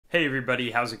Hey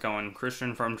everybody, how's it going?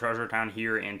 Christian from Treasure Town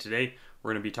here, and today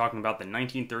we're going to be talking about the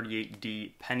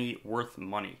 1938D penny worth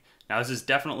money. Now this is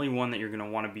definitely one that you're going to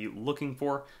want to be looking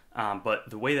for, but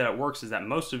the way that it works is that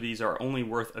most of these are only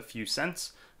worth a few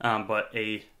cents, but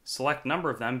a select number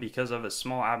of them, because of a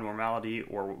small abnormality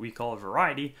or what we call a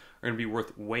variety, are going to be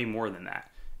worth way more than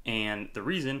that. And the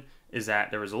reason is that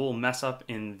there was a little mess up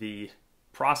in the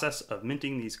process of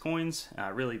minting these coins,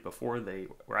 really before they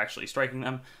were actually striking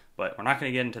them. But we're not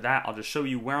going to get into that. I'll just show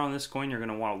you where on this coin you're going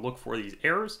to want to look for these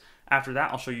errors. After that,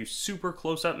 I'll show you super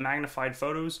close-up magnified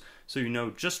photos so you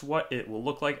know just what it will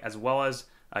look like, as well as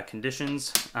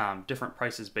conditions, different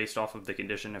prices based off of the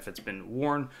condition, if it's been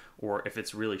worn or if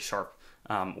it's really sharp,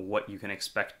 what you can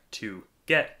expect to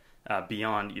get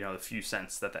beyond the few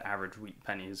cents that the average wheat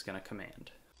penny is going to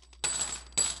command.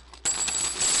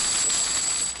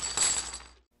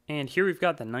 And here we've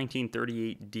got the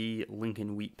 1938D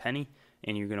Lincoln wheat penny,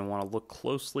 and you're going to want to look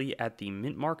closely at the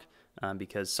mint mark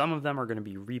because some of them are going to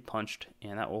be repunched,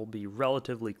 and that will be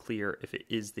relatively clear if it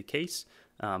is the case.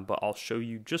 But I'll show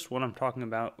you just what I'm talking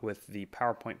about with the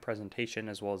PowerPoint presentation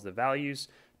as well as the values.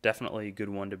 Definitely a good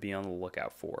one to be on the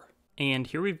lookout for. And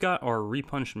here we've got our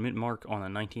repunched mint mark on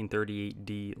the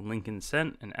 1938D Lincoln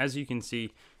cent, and as you can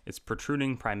see, it's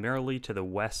protruding primarily to the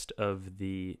west of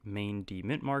the main D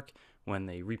mint mark. When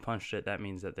they repunched it, that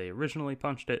means that they originally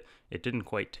punched it. It didn't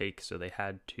quite take, so they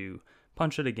had to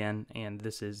punch it again, and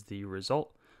this is the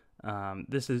result.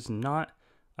 This is not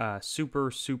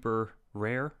super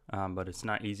rare, but it's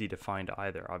not easy to find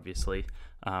either, obviously.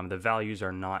 The values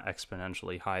are not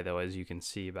exponentially high, though, as you can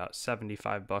see, about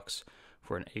 75 bucks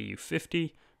for an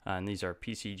AU50, and these are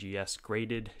PCGS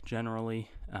graded generally.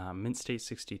 Mint State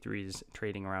 63 is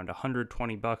trading around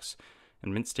 120 bucks.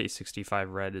 And Mint State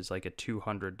 65 red is like a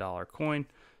 $200 coin.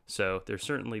 So there's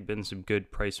certainly been some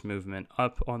good price movement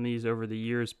up on these over the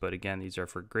years. But again, these are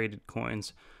for graded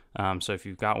coins. So if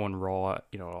you've got one raw,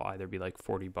 it'll either be like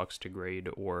 40 bucks to grade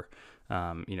or,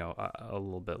 a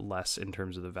little bit less in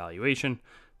terms of the valuation.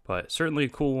 But certainly a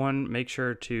cool one. Make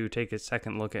sure to take a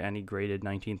second look at any graded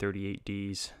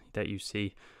 1938Ds that you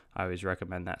see. I always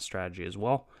recommend that strategy as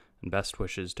well. And best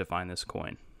wishes to find this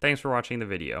coin. Thanks for watching the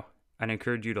video. I'd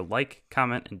encourage you to like,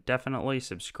 comment, and definitely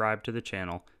subscribe to the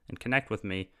channel and connect with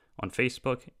me on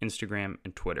Facebook, Instagram,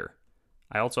 and Twitter.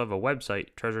 I also have a website,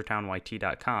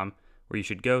 treasuretownYT.com, where you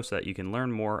should go so that you can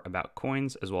learn more about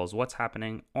coins as well as what's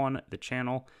happening on the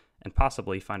channel and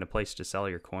possibly find a place to sell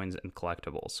your coins and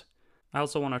collectibles. I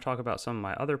also want to talk about some of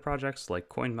my other projects like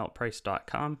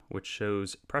coinmeltprice.com, which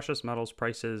shows precious metals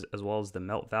prices as well as the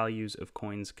melt values of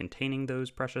coins containing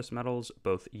those precious metals,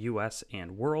 both US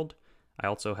and world. I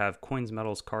also have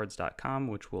coinsmetalscards.com,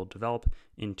 which will develop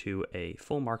into a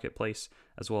full marketplace,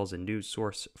 as well as a news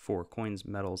source for coins,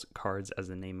 metals, cards, as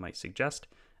the name might suggest.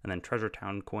 And then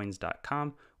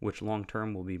treasuretowncoins.com, which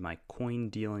long-term will be my coin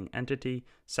dealing entity,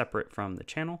 separate from the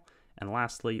channel. And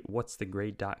lastly,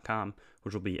 whatsthegrade.com,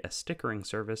 which will be a stickering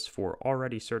service for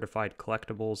already certified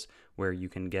collectibles, where you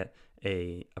can get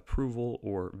a approval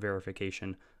or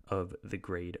verification of the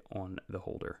grade on the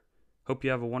holder. Hope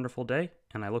you have a wonderful day,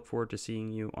 and I look forward to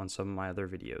seeing you on some of my other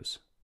videos.